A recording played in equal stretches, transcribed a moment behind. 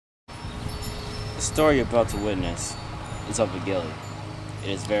The story you're about to witness is of a ghillie. It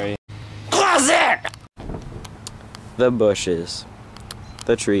is very closet. The bushes,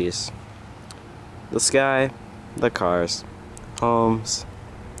 the trees, the sky, the cars, homes,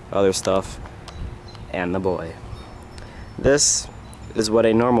 other stuff, and the boy. This is what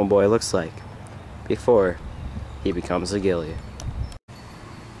a normal boy looks like before he becomes a ghillie.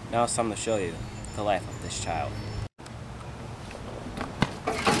 Now it's time to show you the life of this child.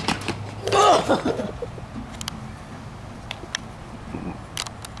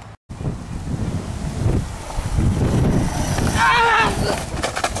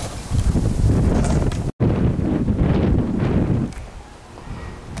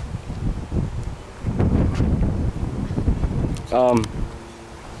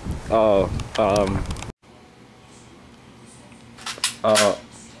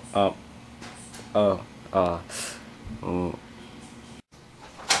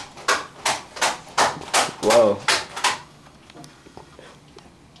 Whoa.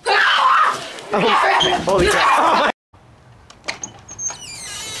 Holy crap. Oh my.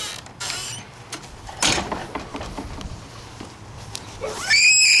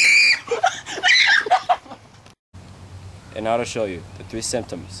 And now to show you the 3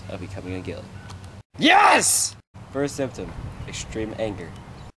 symptoms of becoming a ghillie. Yes! First symptom, extreme anger.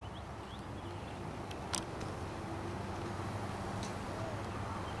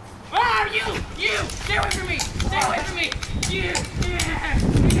 Ah, you! Stay away from me! Stay away from me! You!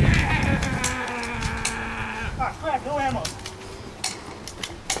 Ah, crap, no ammo.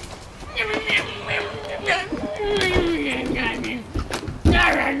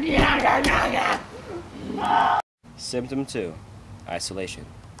 Symptom 2, isolation.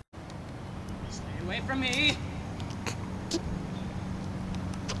 Stay away from me!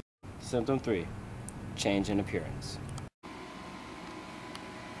 Symptom 3, change in appearance.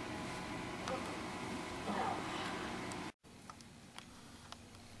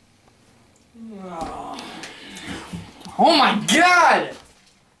 Oh my god!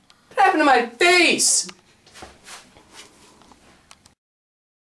 What happened to my face?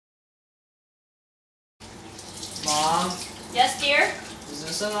 Mom? Yes, dear? Is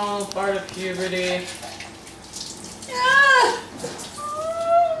this a normal part of puberty?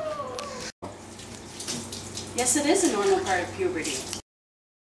 Yes, it is a normal part of puberty.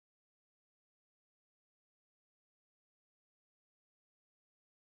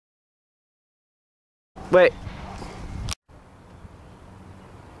 Wait.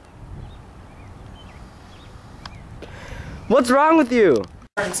 What's wrong with you?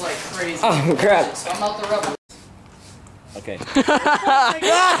 Burns like crazy. Oh crap. So I'm out the rubber. Okay.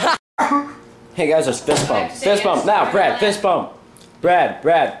 Hey guys, let's fist bump. Fist bump now, Brad. Fist bump. Brad.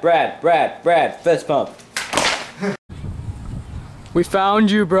 Fist bump. We found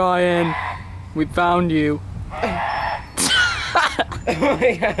you, Brian. We found you. Oh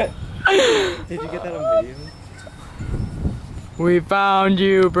my god. Did you get that on video? We found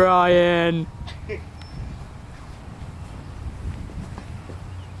you, Brian.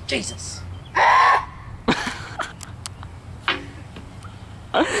 Jesus.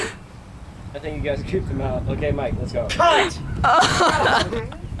 I think you guys creeped him out. Okay, Mike, let's go. Cut!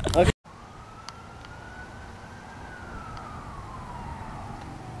 Okay.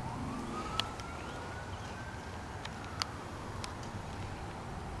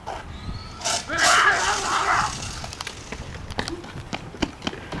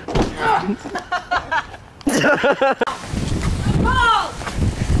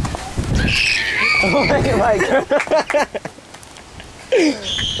 Oh my god.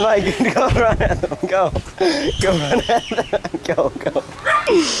 Mike, go run at them. Go run at them. Go.